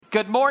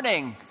Good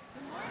morning.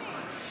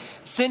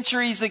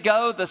 Centuries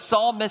ago, the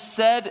psalmist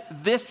said,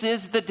 "This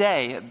is the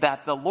day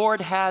that the Lord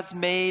has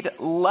made.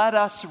 Let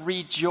us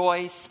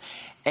rejoice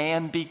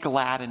and be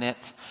glad in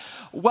it."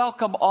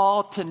 Welcome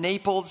all to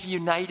Naples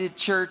United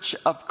Church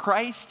of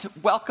Christ.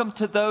 Welcome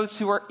to those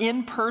who are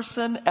in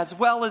person as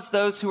well as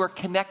those who are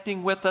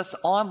connecting with us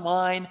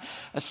online,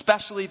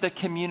 especially the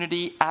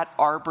community at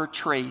Arbor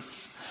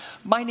Trace.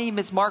 My name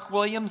is Mark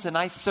Williams, and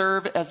I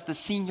serve as the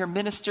senior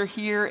minister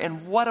here,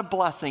 and what a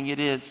blessing it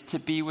is to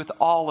be with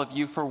all of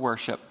you for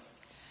worship.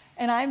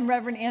 And I'm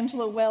Reverend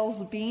Angela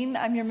Wells Bean.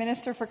 I'm your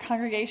Minister for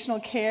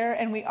Congregational Care,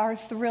 and we are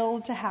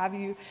thrilled to have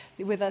you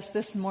with us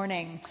this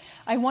morning.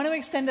 I want to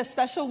extend a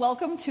special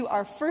welcome to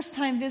our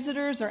first-time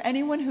visitors or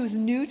anyone who's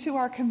new to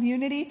our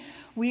community.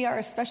 We are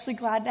especially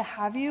glad to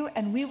have you,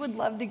 and we would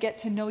love to get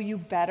to know you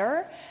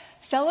better.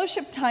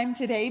 Fellowship time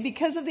today,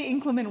 because of the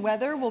inclement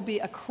weather, will be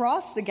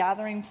across the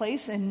gathering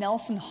place in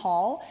Nelson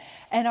Hall.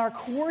 And our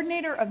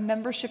coordinator of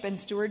membership and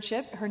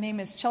stewardship, her name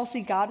is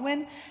Chelsea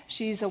Godwin.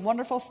 She's a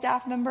wonderful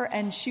staff member,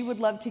 and she would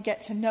love to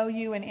get to know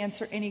you and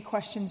answer any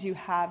questions you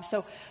have.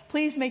 So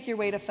please make your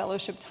way to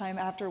fellowship time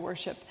after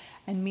worship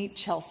and meet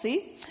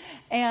Chelsea.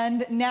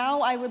 And now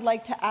I would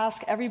like to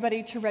ask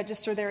everybody to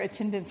register their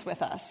attendance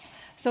with us.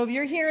 So if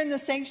you're here in the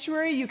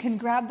sanctuary, you can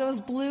grab those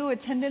blue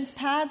attendance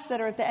pads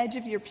that are at the edge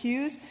of your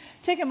pews.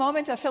 Take a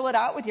moment to fill it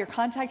out with your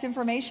contact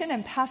information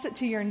and pass it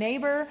to your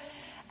neighbor.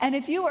 And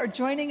if you are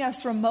joining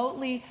us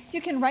remotely,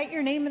 you can write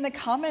your name in the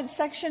comments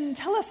section and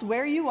tell us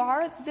where you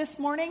are this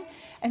morning.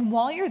 And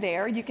while you're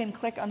there, you can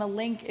click on a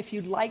link if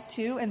you'd like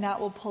to, and that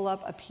will pull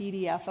up a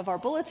PDF of our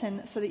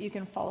bulletin so that you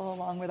can follow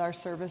along with our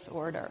service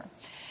order.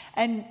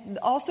 And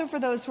also for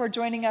those who are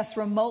joining us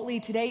remotely,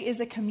 today is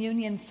a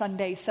Communion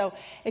Sunday. So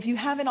if you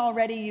haven't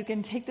already, you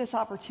can take this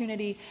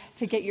opportunity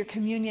to get your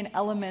communion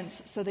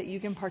elements so that you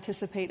can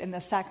participate in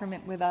the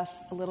sacrament with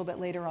us a little bit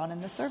later on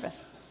in the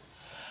service.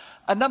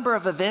 A number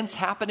of events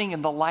happening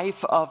in the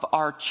life of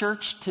our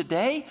church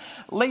today.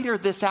 Later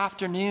this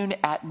afternoon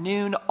at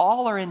noon,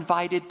 all are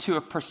invited to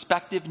a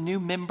prospective new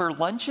member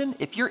luncheon.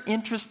 If you're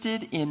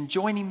interested in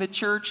joining the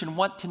church and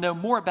want to know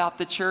more about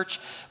the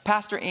church,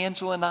 Pastor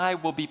Angela and I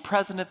will be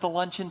present at the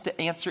luncheon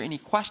to answer any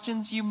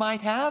questions you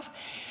might have.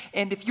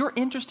 And if you're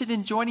interested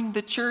in joining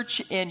the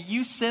church and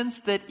you sense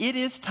that it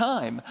is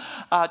time,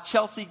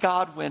 Chelsea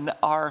Godwin,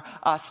 our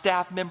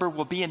staff member,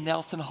 will be in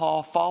Nelson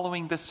Hall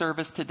following the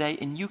service today,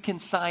 and you can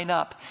sign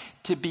up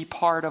to be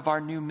part of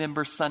our new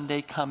member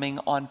Sunday coming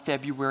on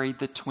February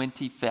the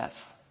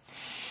 25th.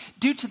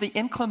 Due to the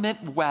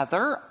inclement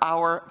weather,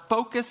 our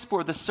focus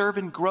for the Serve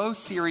and Grow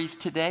series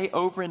today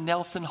over in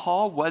Nelson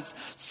Hall was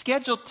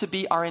scheduled to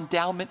be our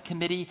endowment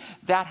committee.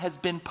 That has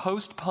been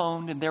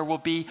postponed, and there will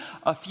be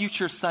a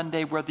future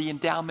Sunday where the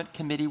endowment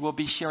committee will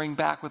be sharing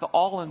back with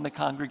all in the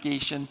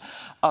congregation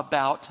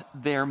about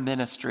their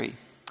ministry.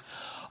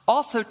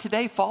 Also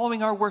today,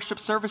 following our worship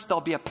service, there'll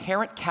be a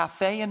parent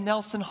cafe in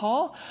Nelson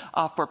Hall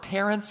for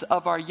parents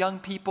of our young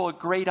people, a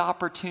great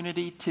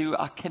opportunity to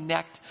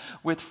connect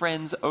with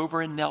friends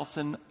over in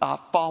Nelson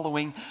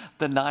following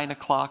the 9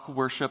 o'clock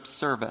worship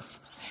service.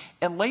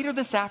 And later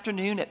this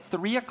afternoon at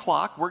 3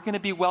 o'clock, we're going to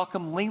be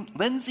welcoming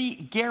Lindsay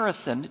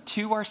Garrison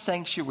to our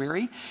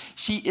sanctuary.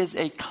 She is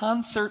a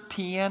concert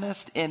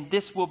pianist, and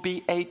this will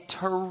be a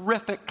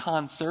terrific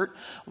concert.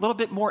 A little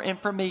bit more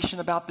information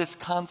about this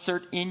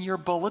concert in your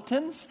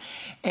bulletins,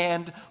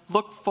 and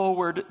look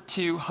forward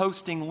to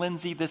hosting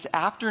Lindsay this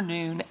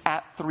afternoon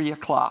at 3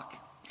 o'clock.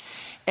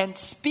 And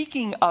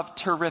speaking of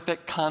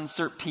terrific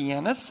concert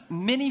pianists,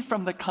 many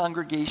from the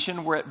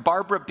congregation were at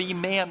Barbara B.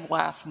 Mann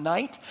last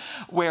night,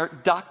 where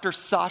Dr.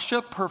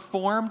 Sasha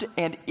performed,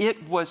 and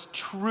it was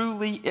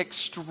truly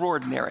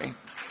extraordinary.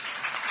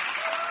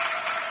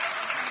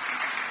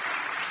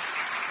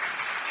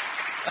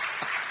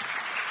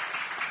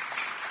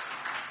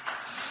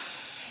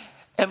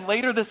 And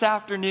later this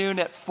afternoon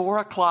at 4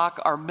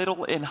 o'clock, our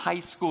middle and high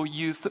school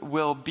youth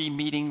will be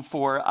meeting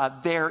for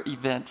their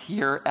event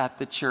here at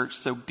the church.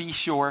 So be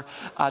sure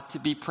to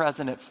be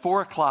present at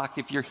 4 o'clock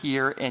if you're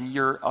here and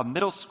you're a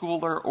middle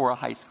schooler or a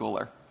high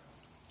schooler.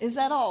 Is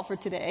that all for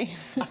today?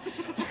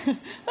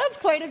 That's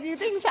quite a few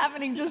things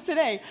happening just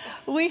today.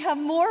 We have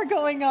more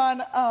going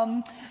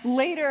on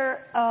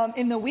later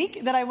in the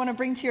week that I want to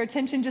bring to your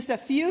attention. Just a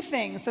few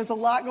things. There's a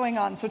lot going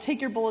on, so take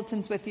your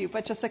bulletins with you.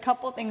 But just a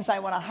couple of things I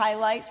want to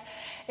highlight.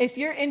 If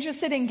you're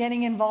interested in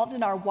getting involved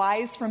in our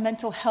Wise for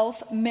Mental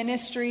Health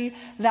ministry,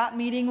 that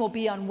meeting will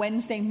be on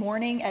Wednesday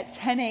morning at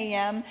 10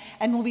 a.m.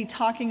 And we'll be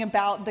talking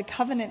about the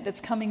covenant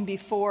that's coming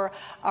before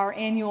our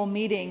annual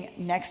meeting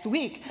next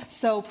week.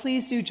 So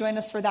please do join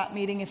us for that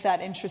meeting if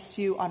that interests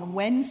you on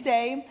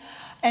Wednesday.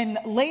 And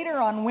later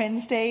on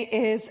Wednesday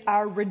is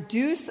our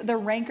Reduce the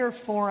Rancor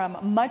Forum,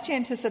 much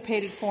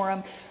anticipated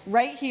forum,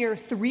 right here,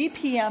 3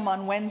 p.m.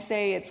 on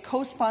Wednesday. It's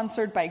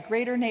co-sponsored by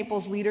Greater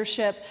Naples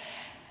Leadership.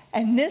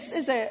 And this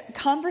is a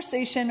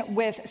conversation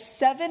with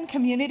 7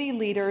 community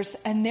leaders,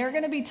 and they're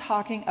going to be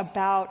talking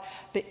about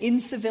the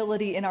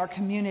incivility in our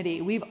community.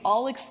 We've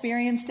all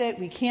experienced it.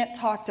 We can't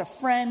talk to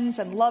friends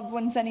and loved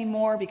ones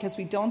anymore because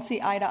we don't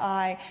see eye to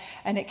eye,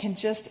 and it can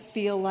just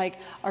feel like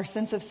our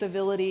sense of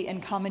civility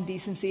and common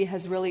decency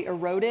has really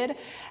eroded.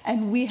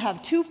 And we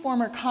have 2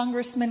 former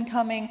congressmen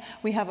coming.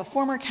 We have a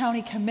former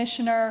county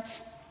commissioner.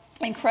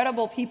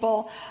 Incredible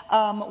people.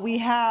 We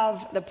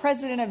have the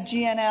president of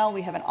GNL,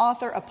 we have an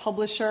author, a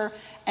publisher,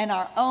 and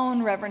our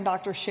own Reverend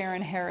Dr.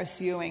 Sharon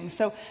Harris Ewing.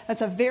 So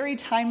that's a very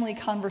timely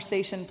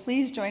conversation.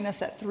 Please join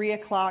us at 3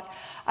 o'clock.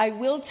 I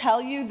will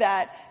tell you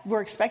that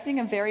we're expecting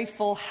a very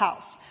full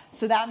house.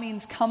 So that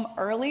means come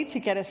early to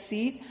get a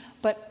seat,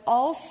 but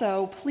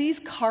also please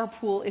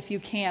carpool if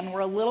you can. We're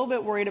a little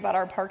bit worried about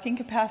our parking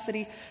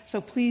capacity, so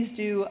please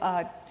do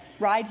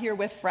ride here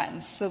with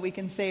friends so we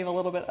can save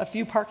a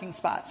few parking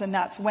spots. And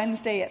that's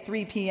Wednesday at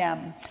 3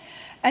 p.m.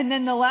 And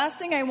then the last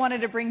thing I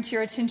wanted to bring to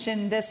your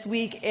attention this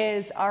week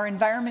is our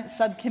environment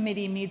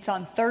subcommittee meets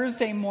on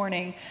Thursday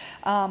morning.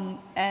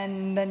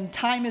 And then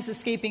time is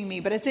escaping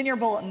me, but it's in your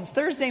bulletins.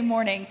 Thursday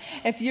morning,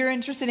 if you're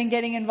interested in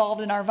getting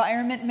involved in our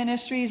environment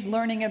ministries,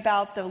 learning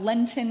about the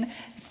Lenten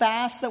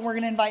fast that we're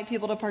going to invite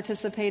people to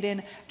participate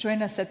in,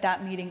 join us at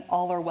that meeting.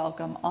 All are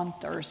welcome on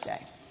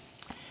Thursday.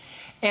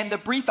 And a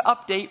brief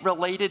update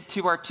related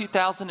to our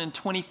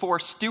 2024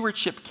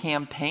 stewardship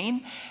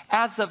campaign.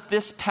 As of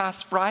this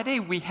past Friday,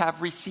 we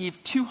have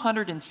received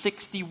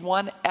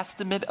 261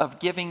 estimate of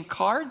giving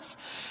cards,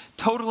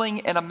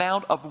 totaling an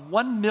amount of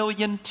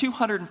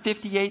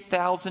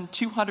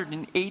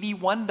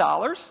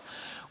 $1,258,281.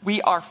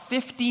 We are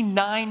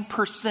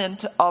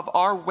 59% of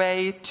our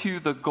way to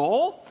the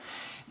goal.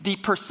 The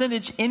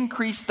percentage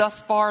increase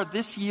thus far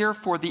this year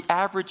for the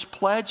average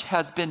pledge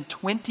has been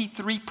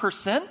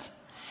 23%.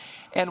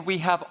 And we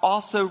have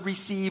also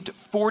received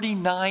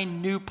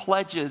 49 new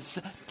pledges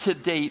to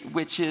date,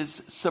 which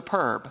is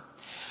superb.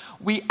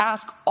 We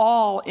ask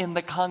all in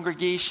the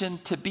congregation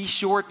to be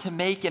sure to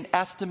make an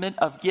estimate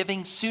of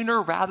giving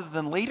sooner rather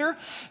than later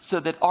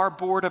so that our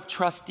board of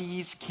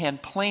trustees can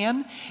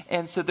plan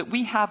and so that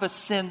we have a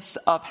sense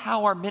of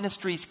how our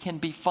ministries can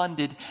be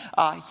funded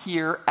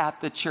here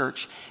at the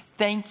church.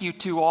 Thank you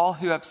to all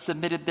who have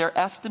submitted their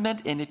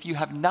estimate. And if you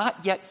have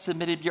not yet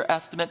submitted your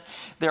estimate,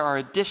 there are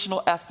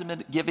additional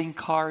estimate giving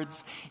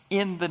cards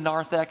in the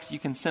narthex. You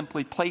can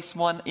simply place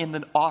one in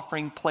the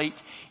offering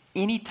plate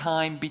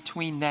anytime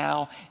between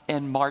now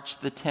and March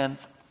the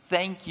 10th.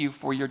 Thank you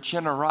for your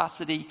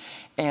generosity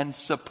and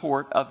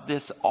support of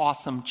this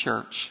awesome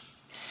church.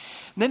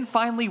 And then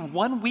finally,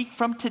 1 week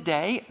from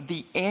today,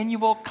 the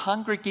annual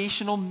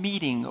congregational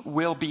meeting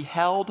will be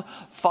held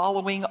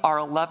following our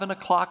 11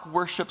 o'clock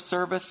worship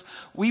service.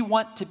 We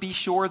want to be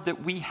sure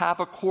that we have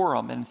a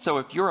quorum. And so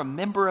if you're a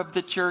member of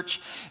the church,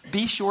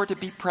 be sure to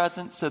be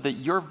present so that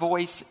your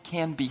voice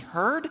can be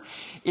heard.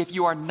 If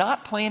you are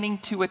not planning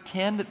to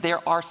attend,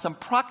 there are some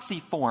proxy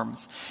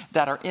forms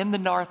that are in the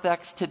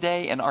narthex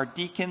today, and our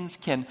deacons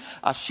can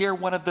share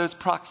one of those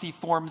proxy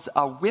forms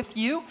with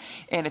you.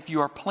 And if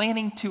you are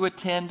planning to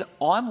attend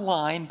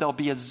online, there'll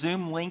be a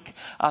Zoom link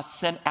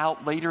sent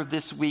out later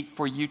this week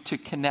for you to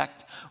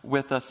connect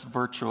with us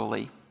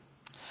virtually.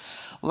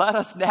 Let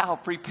us now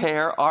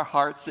prepare our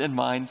hearts and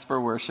minds for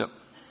worship.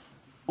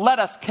 Let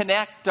us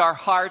connect our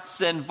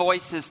hearts and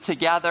voices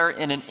together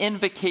in an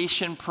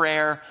invocation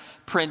prayer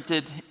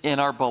printed in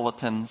our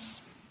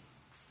bulletins.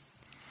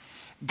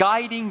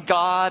 Guiding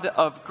God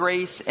of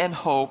grace and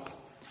hope,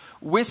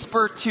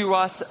 whisper to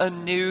us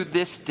anew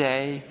this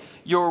day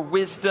your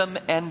wisdom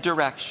and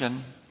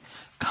direction.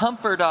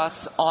 Comfort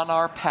us on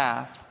our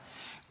path.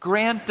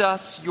 Grant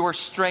us your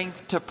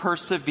strength to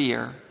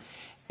persevere,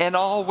 and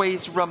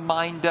always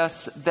remind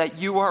us that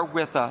you are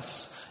with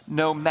us,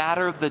 no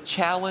matter the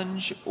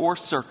challenge or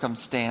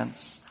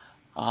circumstance.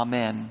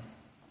 Amen.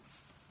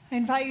 I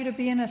invite you to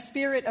be in a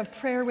spirit of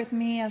prayer with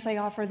me as I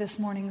offer this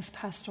morning's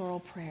pastoral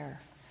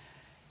prayer.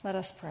 Let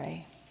us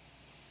pray.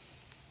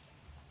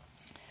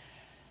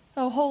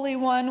 O Holy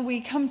One, we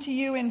come to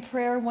you in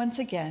prayer once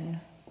again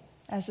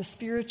as a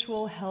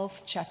spiritual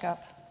health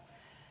checkup.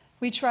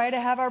 We try to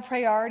have our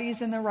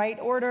priorities in the right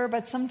order,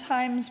 but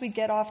sometimes we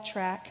get off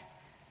track.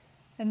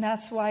 And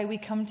that's why we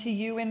come to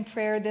you in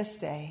prayer this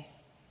day,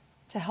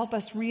 to help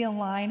us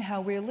realign how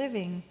we're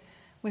living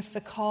with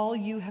the call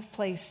you have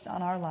placed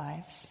on our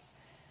lives.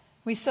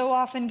 We so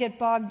often get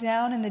bogged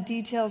down in the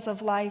details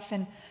of life,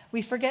 and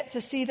we forget to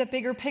see the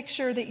bigger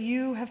picture that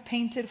you have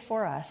painted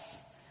for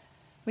us.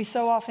 We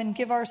so often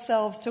give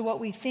ourselves to what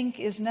we think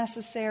is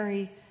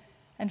necessary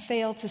and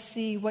fail to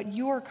see what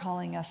you're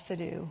calling us to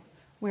do,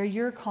 where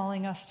you're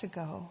calling us to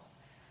go.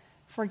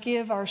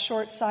 Forgive our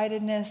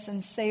short-sightedness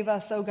and save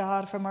us, O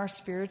God, from our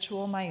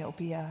spiritual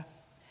myopia.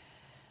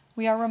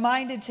 We are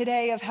reminded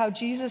today of how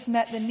Jesus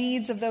met the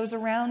needs of those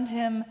around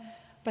him,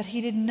 but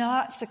he did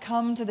not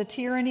succumb to the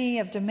tyranny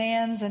of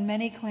demands and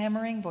many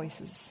clamoring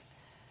voices.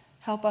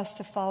 Help us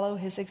to follow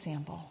his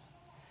example.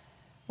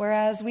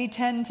 Whereas we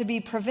tend to be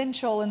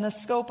provincial in the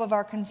scope of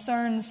our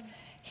concerns,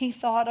 he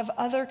thought of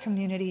other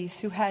communities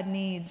who had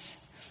needs.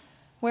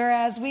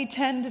 Whereas we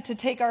tend to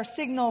take our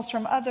signals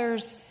from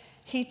others,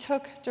 he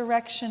took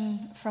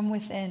direction from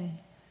within,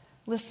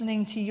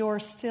 listening to your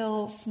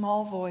still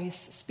small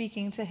voice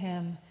speaking to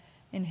him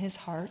in his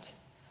heart.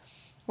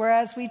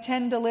 Whereas we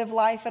tend to live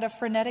life at a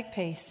frenetic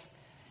pace,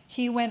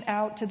 he went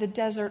out to the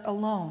desert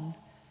alone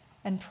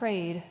and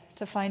prayed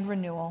to find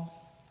renewal.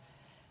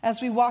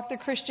 As we walk the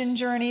Christian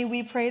journey,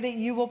 we pray that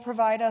you will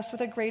provide us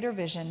with a greater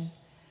vision.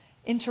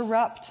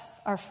 Interrupt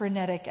our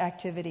frenetic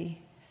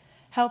activity.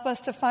 Help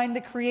us to find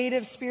the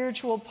creative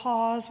spiritual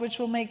pause which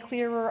will make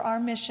clearer our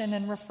mission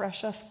and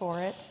refresh us for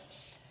it.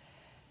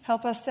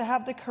 Help us to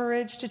have the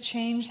courage to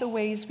change the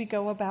ways we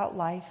go about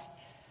life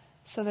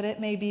so that it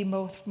may be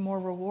both more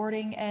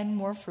rewarding and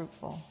more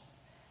fruitful.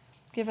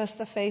 Give us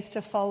the faith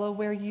to follow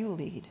where you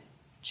lead,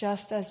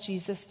 just as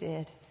Jesus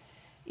did,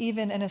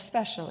 even and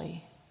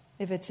especially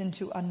if it's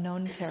into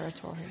unknown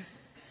territory.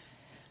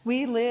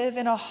 We live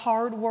in a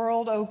hard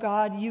world, oh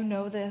God, you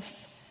know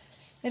this.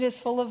 It is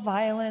full of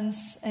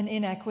violence and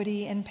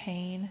inequity and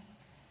pain.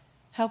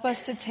 Help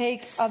us to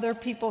take other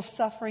people's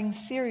suffering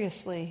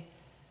seriously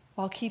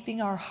while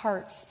keeping our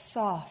hearts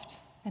soft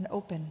and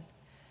open.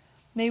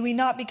 May we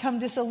not become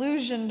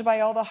disillusioned by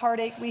all the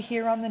heartache we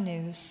hear on the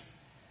news,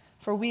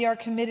 for we are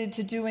committed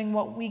to doing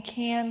what we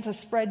can to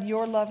spread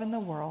your love in the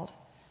world.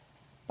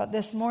 But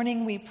this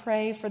morning we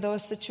pray for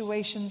those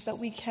situations that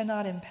we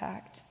cannot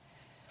impact.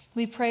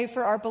 We pray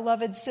for our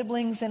beloved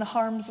siblings in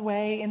harm's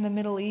way in the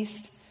Middle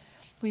East.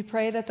 We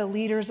pray that the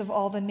leaders of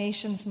all the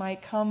nations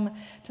might come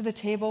to the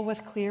table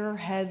with clearer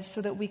heads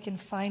so that we can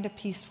find a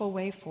peaceful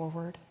way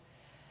forward.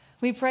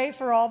 We pray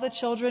for all the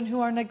children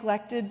who are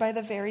neglected by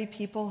the very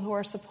people who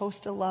are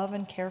supposed to love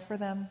and care for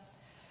them.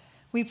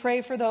 We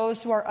pray for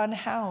those who are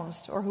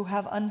unhoused or who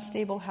have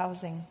unstable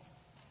housing.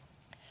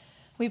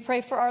 We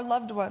pray for our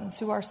loved ones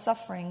who are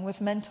suffering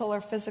with mental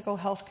or physical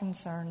health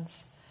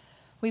concerns.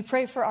 We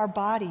pray for our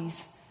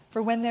bodies,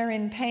 for when they're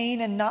in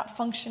pain and not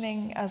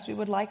functioning as we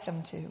would like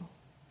them to.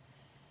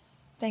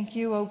 Thank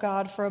you, O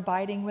God, for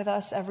abiding with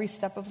us every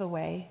step of the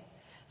way.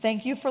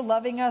 Thank you for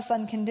loving us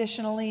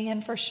unconditionally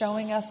and for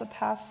showing us a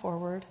path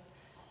forward.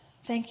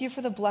 Thank you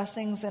for the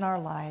blessings in our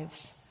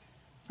lives,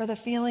 for the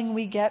feeling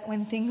we get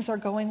when things are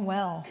going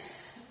well,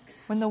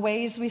 when the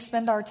ways we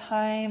spend our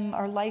time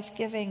are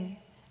life-giving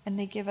and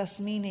they give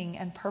us meaning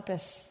and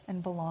purpose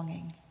and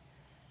belonging.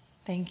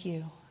 Thank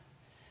you.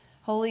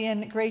 Holy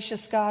and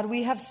gracious God,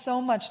 we have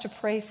so much to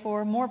pray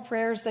for, more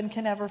prayers than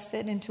can ever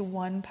fit into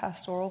one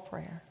pastoral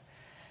prayer.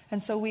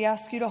 And so we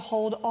ask you to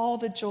hold all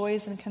the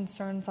joys and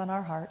concerns on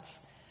our hearts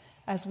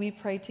as we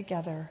pray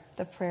together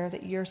the prayer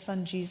that your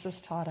Son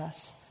Jesus taught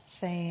us,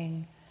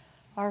 saying,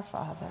 Our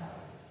Father,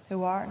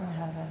 who art in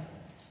heaven,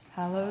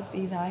 hallowed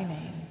be thy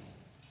name.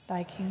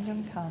 Thy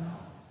kingdom come,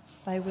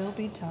 thy will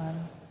be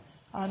done,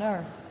 on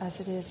earth as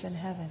it is in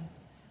heaven.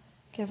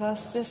 Give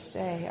us this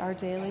day our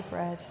daily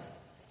bread,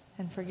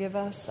 and forgive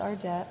us our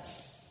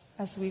debts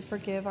as we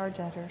forgive our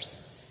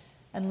debtors.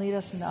 And lead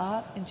us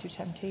not into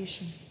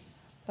temptation,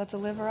 but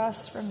deliver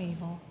us from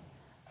evil.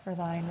 For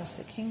thine is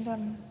the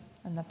kingdom,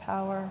 and the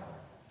power,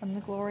 and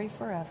the glory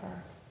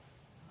forever.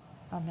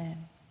 Amen.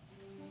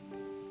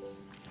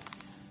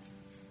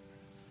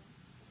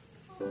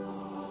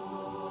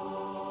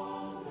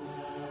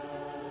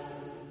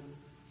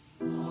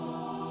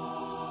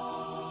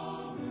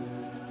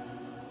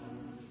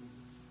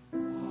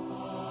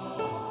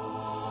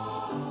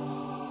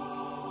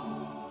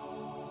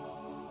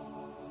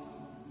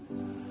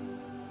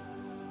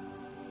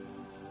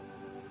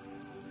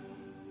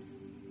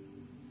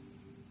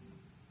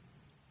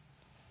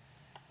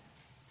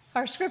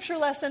 Our scripture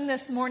lesson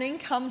this morning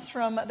comes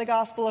from the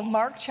Gospel of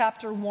Mark,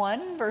 chapter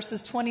 1,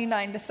 verses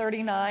 29 to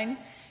 39.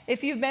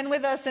 If you've been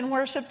with us in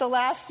worship the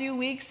last few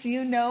weeks,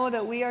 you know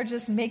that we are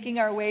just making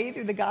our way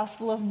through the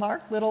Gospel of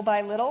Mark little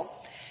by little.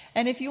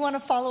 And if you want to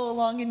follow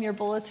along in your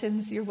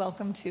bulletins, you're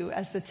welcome to,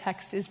 as the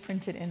text is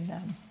printed in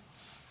them.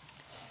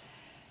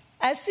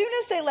 As soon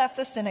as they left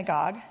the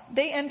synagogue,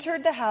 they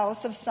entered the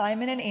house of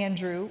Simon and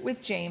Andrew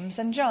with James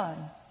and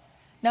John.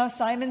 Now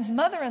Simon's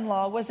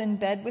mother-in-law was in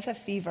bed with a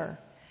fever,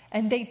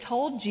 and they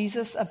told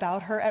Jesus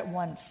about her at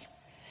once.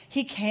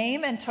 He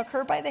came and took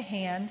her by the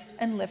hand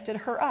and lifted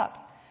her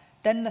up.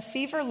 Then the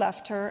fever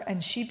left her,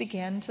 and she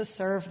began to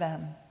serve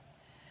them.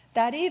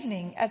 That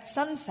evening at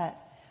sunset,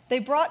 they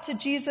brought to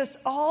Jesus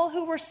all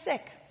who were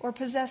sick or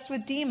possessed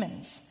with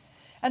demons.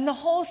 And the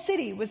whole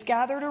city was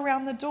gathered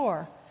around the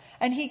door.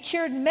 And he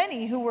cured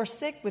many who were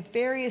sick with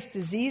various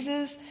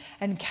diseases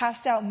and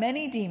cast out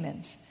many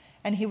demons.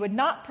 And he would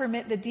not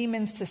permit the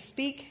demons to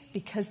speak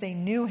because they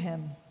knew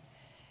him.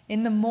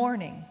 In the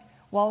morning,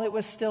 while it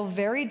was still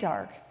very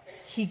dark,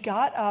 he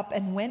got up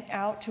and went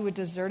out to a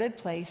deserted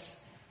place,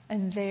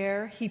 and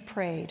there he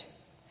prayed.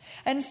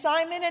 And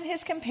Simon and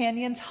his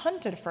companions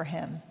hunted for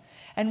him.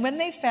 And when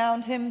they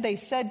found him, they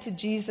said to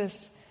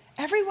Jesus,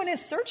 "Everyone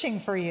is searching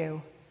for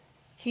you."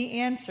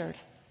 He answered,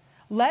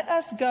 "Let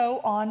us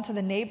go on to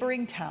the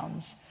neighboring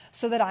towns,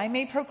 so that I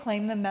may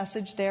proclaim the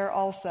message there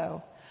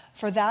also,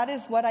 for that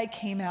is what I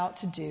came out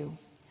to do."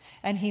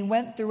 And he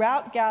went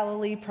throughout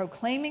Galilee,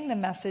 proclaiming the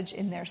message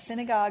in their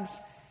synagogues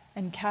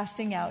and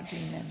casting out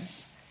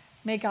demons.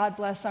 May God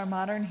bless our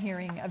modern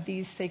hearing of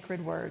these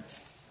sacred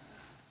words.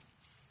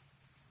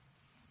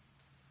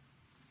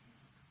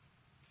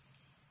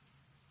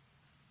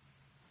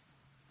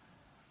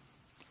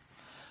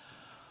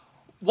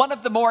 One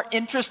of the more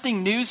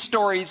interesting news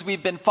stories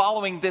we've been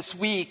following this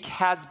week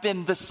has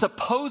been the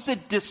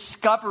supposed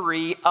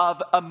discovery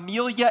of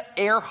Amelia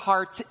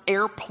Earhart's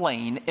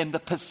airplane in the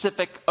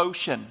Pacific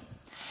Ocean.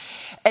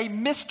 A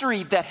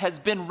mystery that has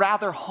been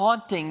rather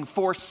haunting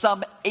for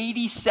some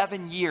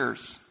 87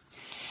 years.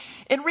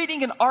 In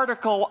reading an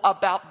article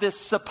about this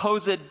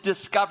supposed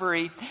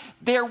discovery,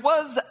 there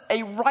was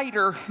a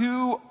writer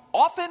who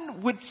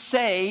often would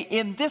say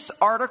in this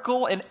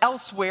article and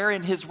elsewhere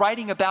in his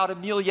writing about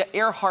Amelia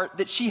Earhart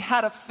that she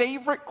had a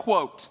favorite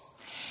quote.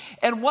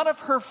 And one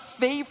of her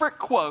favorite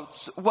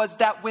quotes was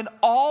that when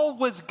all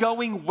was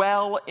going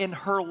well in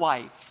her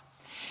life,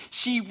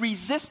 she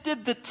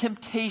resisted the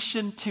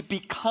temptation to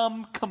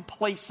become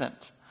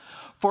complacent,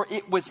 for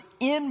it was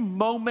in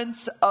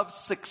moments of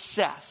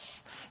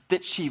success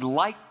that she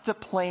liked to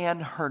plan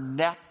her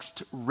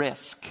next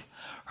risk,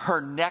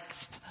 her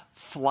next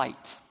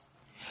flight.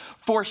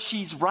 For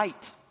she's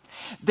right.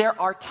 There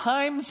are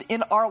times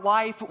in our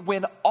life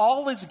when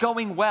all is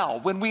going well,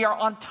 when we are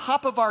on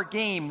top of our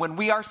game, when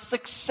we are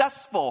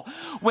successful,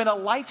 when a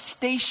life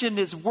station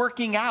is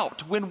working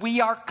out, when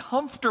we are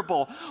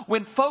comfortable,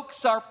 when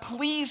folks are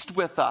pleased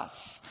with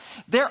us.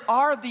 There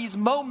are these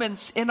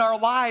moments in our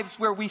lives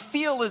where we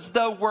feel as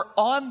though we're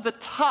on the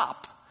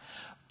top.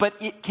 But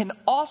it can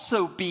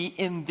also be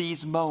in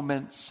these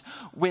moments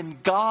when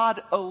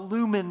God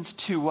illumines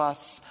to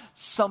us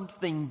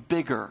something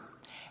bigger.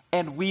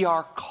 And we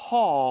are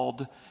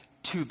called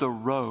to the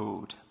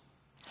road.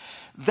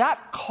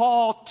 That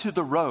call to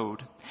the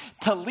road,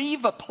 to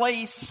leave a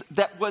place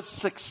that was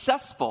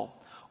successful,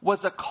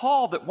 was a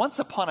call that once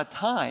upon a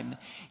time,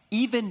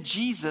 even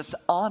Jesus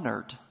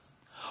honored.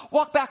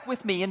 Walk back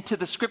with me into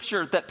the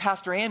scripture that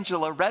Pastor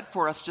Angela read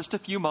for us just a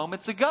few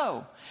moments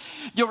ago.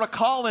 You'll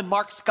recall in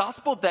Mark's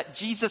gospel that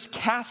Jesus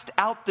cast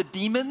out the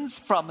demons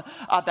from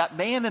that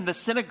man in the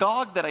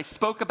synagogue that I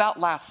spoke about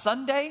last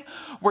Sunday.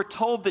 We're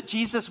told that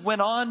Jesus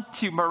went on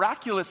to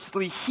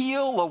miraculously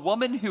heal a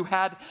woman who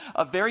had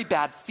a very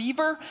bad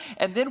fever.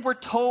 And then we're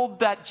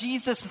told that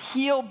Jesus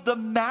healed the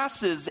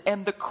masses,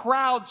 and the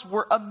crowds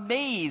were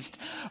amazed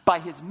by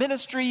his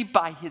ministry,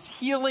 by his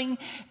healing,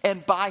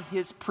 and by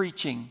his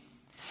preaching.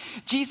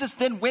 Jesus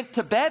then went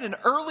to bed, and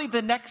early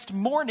the next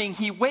morning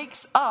he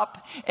wakes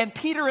up, and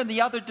Peter and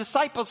the other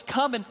disciples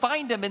come and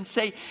find him and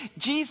say,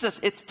 Jesus,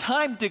 it's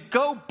time to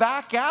go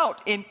back out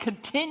and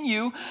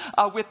continue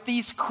with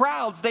these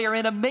crowds. They are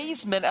in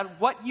amazement at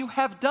what you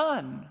have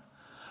done.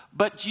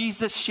 But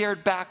Jesus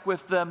shared back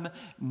with them,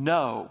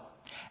 no.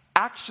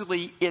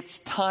 Actually, it's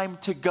time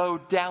to go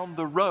down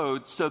the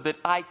road so that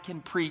I can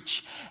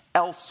preach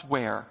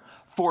elsewhere,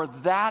 for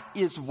that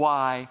is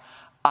why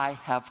I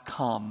have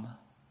come.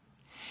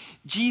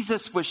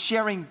 Jesus was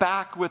sharing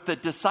back with the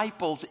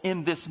disciples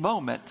in this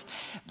moment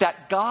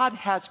that God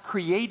has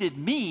created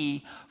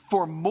me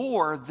for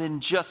more than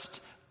just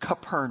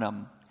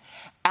Capernaum,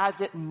 as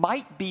it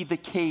might be the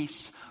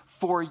case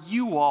for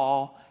you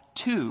all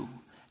too,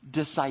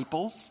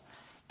 disciples,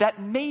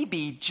 that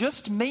maybe,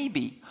 just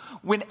maybe,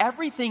 when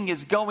everything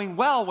is going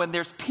well, when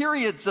there's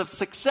periods of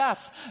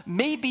success,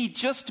 maybe,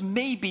 just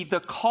maybe, the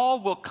call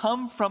will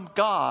come from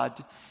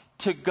God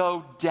to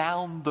go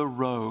down the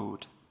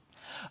road.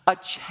 A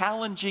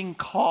challenging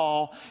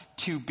call,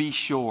 to be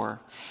sure,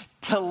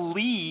 to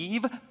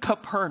leave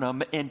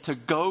Capernaum and to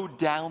go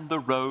down the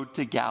road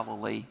to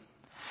Galilee.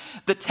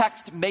 The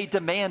text may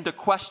demand a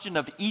question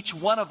of each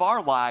one of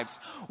our lives.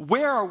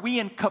 Where are we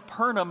in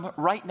Capernaum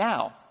right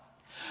now?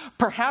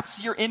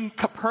 Perhaps you're in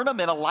Capernaum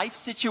in a life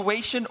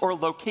situation or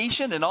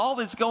location and all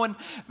is going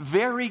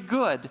very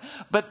good,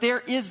 but there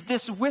is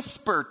this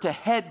whisper to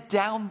head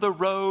down the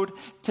road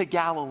to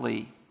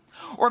Galilee.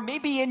 Or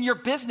maybe in your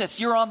business,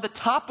 you're on the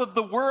top of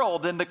the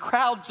world and the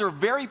crowds are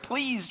very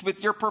pleased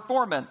with your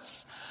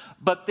performance.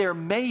 But there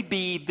may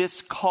be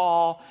this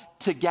call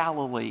to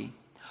Galilee.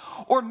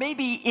 Or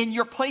maybe in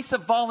your place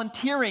of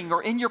volunteering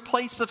or in your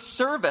place of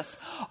service,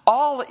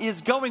 all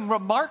is going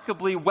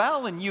remarkably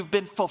well and you've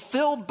been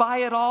fulfilled by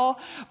it all,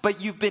 but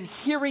you've been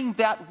hearing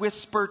that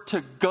whisper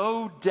to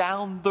go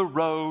down the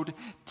road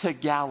to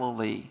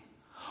Galilee.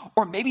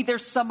 Or maybe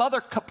there's some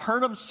other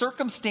Capernaum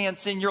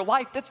circumstance in your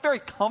life that's very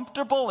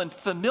comfortable and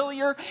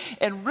familiar,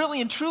 and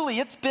really and truly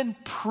it's been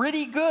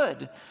pretty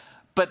good.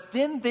 But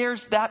then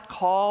there's that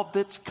call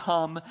that's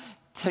come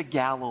to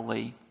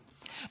Galilee.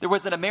 There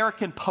was an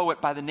American poet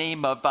by the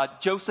name of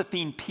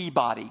Josephine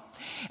Peabody.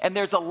 And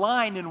there's a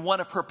line in one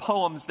of her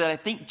poems that I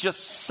think just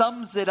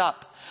sums it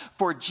up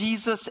for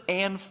Jesus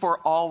and for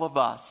all of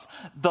us.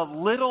 The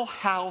little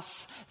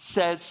house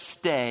says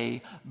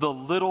stay, the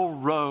little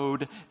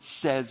road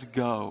says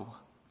go.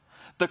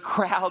 The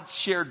crowds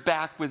shared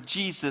back with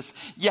Jesus,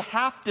 you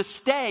have to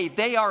stay.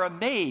 They are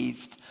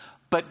amazed.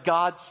 But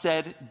God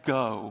said,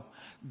 go.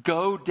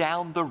 Go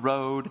down the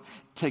road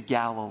to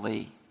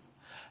Galilee.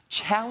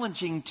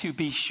 Challenging to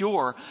be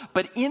sure,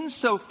 but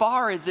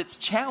insofar as it's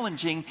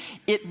challenging,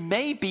 it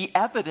may be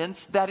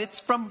evidence that it's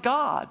from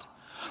God.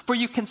 For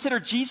you consider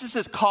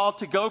Jesus' call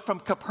to go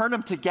from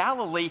Capernaum to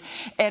Galilee,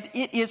 and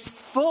it is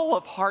full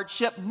of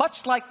hardship,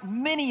 much like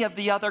many of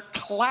the other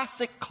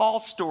classic call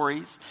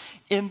stories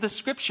in the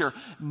scripture.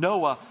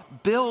 Noah,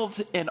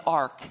 build an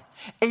ark.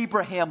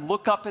 Abraham,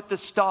 look up at the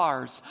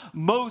stars.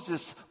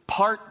 Moses,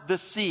 part the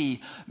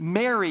sea.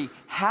 Mary,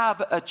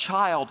 have a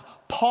child.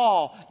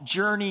 Paul,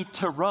 journey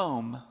to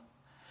Rome.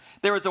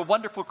 There was a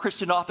wonderful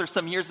Christian author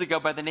some years ago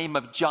by the name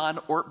of John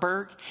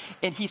Ortberg,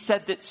 and he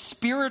said that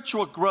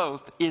spiritual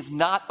growth is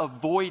not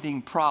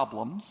avoiding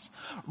problems.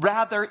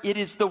 Rather, it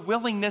is the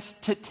willingness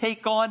to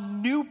take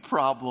on new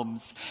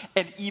problems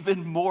and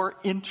even more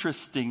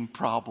interesting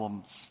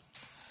problems.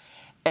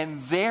 And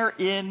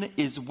therein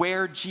is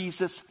where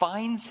Jesus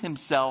finds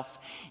himself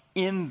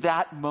in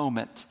that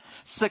moment,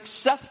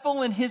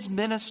 successful in his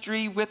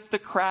ministry with the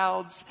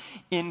crowds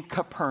in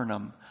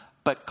Capernaum,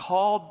 but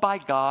called by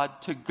God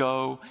to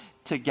go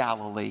to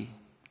Galilee.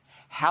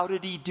 How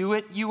did he do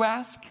it, you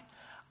ask?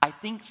 I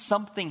think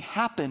something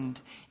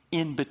happened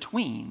in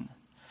between.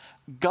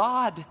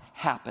 God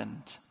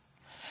happened.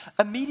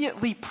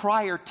 Immediately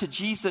prior to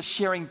Jesus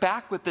sharing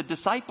back with the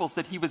disciples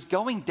that he was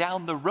going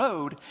down the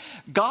road,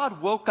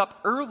 God woke up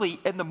early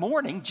in the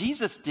morning,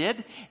 Jesus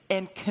did,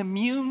 and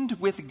communed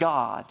with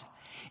God.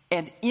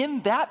 And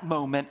in that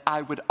moment,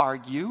 I would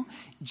argue,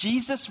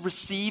 Jesus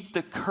received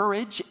the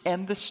courage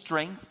and the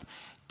strength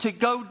to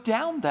go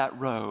down that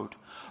road.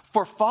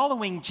 For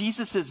following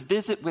Jesus'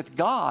 visit with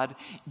God,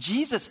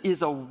 Jesus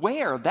is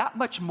aware, that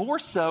much more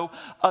so,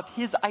 of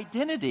his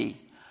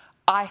identity.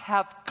 I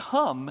have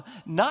come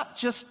not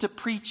just to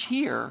preach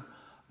here,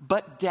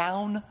 but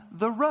down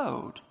the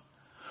road.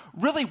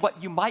 Really,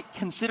 what you might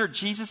consider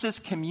Jesus'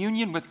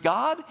 communion with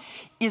God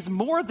is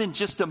more than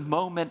just a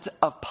moment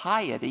of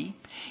piety,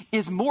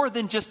 is more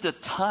than just a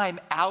time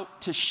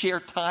out to share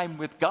time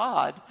with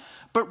God.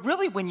 But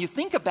really, when you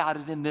think about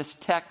it in this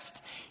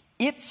text,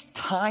 it's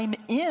time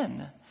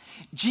in.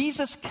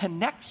 Jesus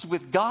connects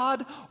with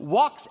God,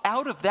 walks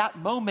out of that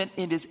moment,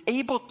 and is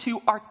able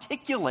to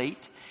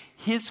articulate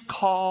his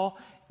call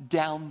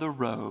down the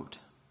road.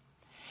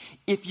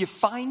 If you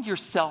find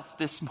yourself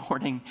this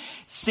morning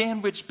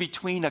sandwiched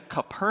between a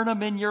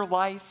Capernaum in your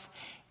life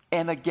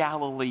and a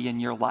Galilee in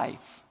your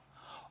life,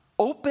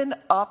 open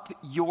up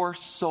your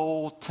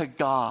soul to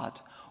God,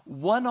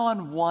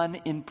 one-on-one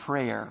in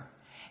prayer,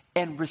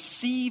 and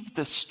receive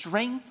the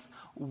strength,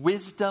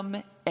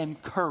 wisdom,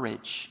 and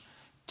courage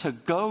to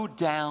go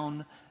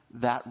down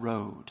that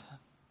road.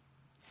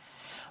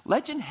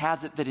 Legend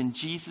has it that in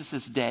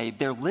Jesus' day,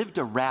 there lived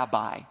a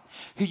rabbi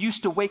who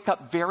used to wake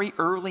up very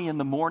early in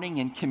the morning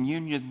and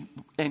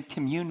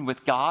commune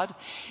with God.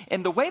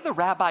 And the way the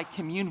rabbi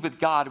communed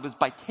with God was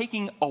by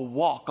taking a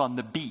walk on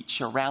the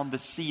beach around the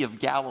Sea of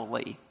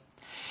Galilee.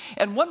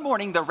 And one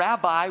morning, the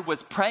rabbi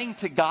was praying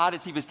to God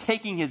as he was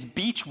taking his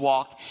beach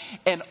walk,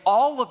 and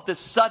all of the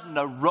sudden,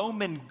 a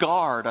Roman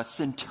guard, a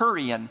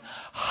centurion,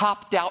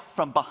 hopped out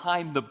from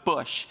behind the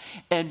bush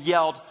and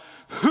yelled,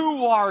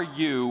 "Who are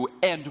you,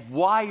 and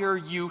why are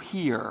you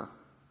here?"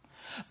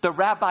 The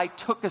rabbi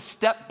took a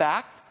step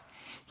back.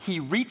 He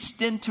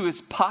reached into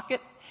his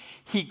pocket.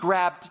 He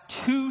grabbed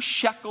 2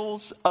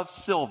 shekels of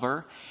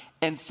silver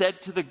and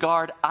said to the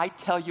guard, "I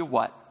tell you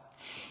what,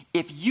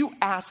 if you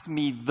ask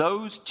me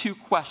those 2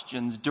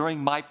 questions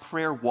during my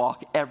prayer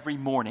walk every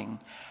morning,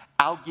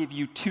 I'll give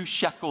you 2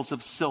 shekels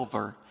of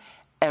silver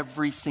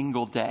every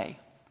single day.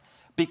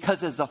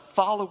 Because as a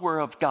follower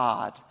of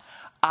God,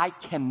 I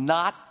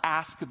cannot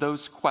ask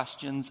those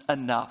questions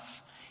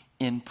enough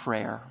in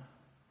prayer.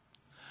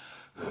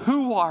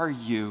 Who are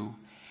you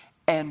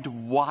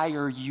and why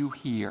are you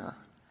here?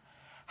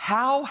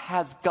 How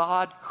has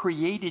God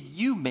created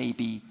you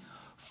maybe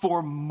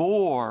for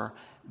more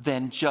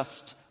than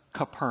just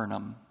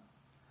Capernaum?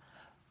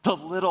 The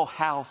little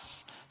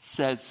house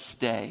says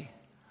stay.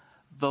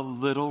 The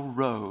little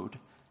road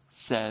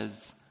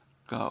says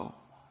go.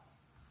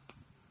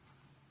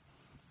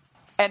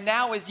 And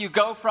now as you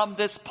go from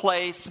this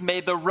place,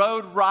 may the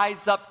road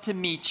rise up to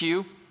meet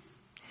you.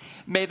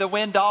 May the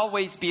wind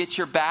always be at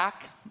your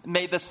back.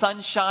 May the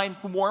sun shine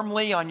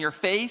warmly on your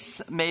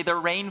face. May the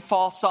rain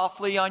fall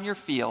softly on your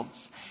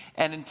fields.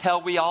 And until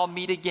we all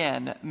meet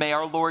again, may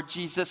our Lord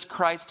Jesus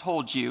Christ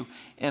hold you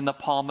in the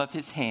palm of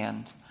his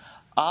hand.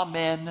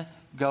 Amen.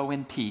 Go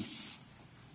in peace.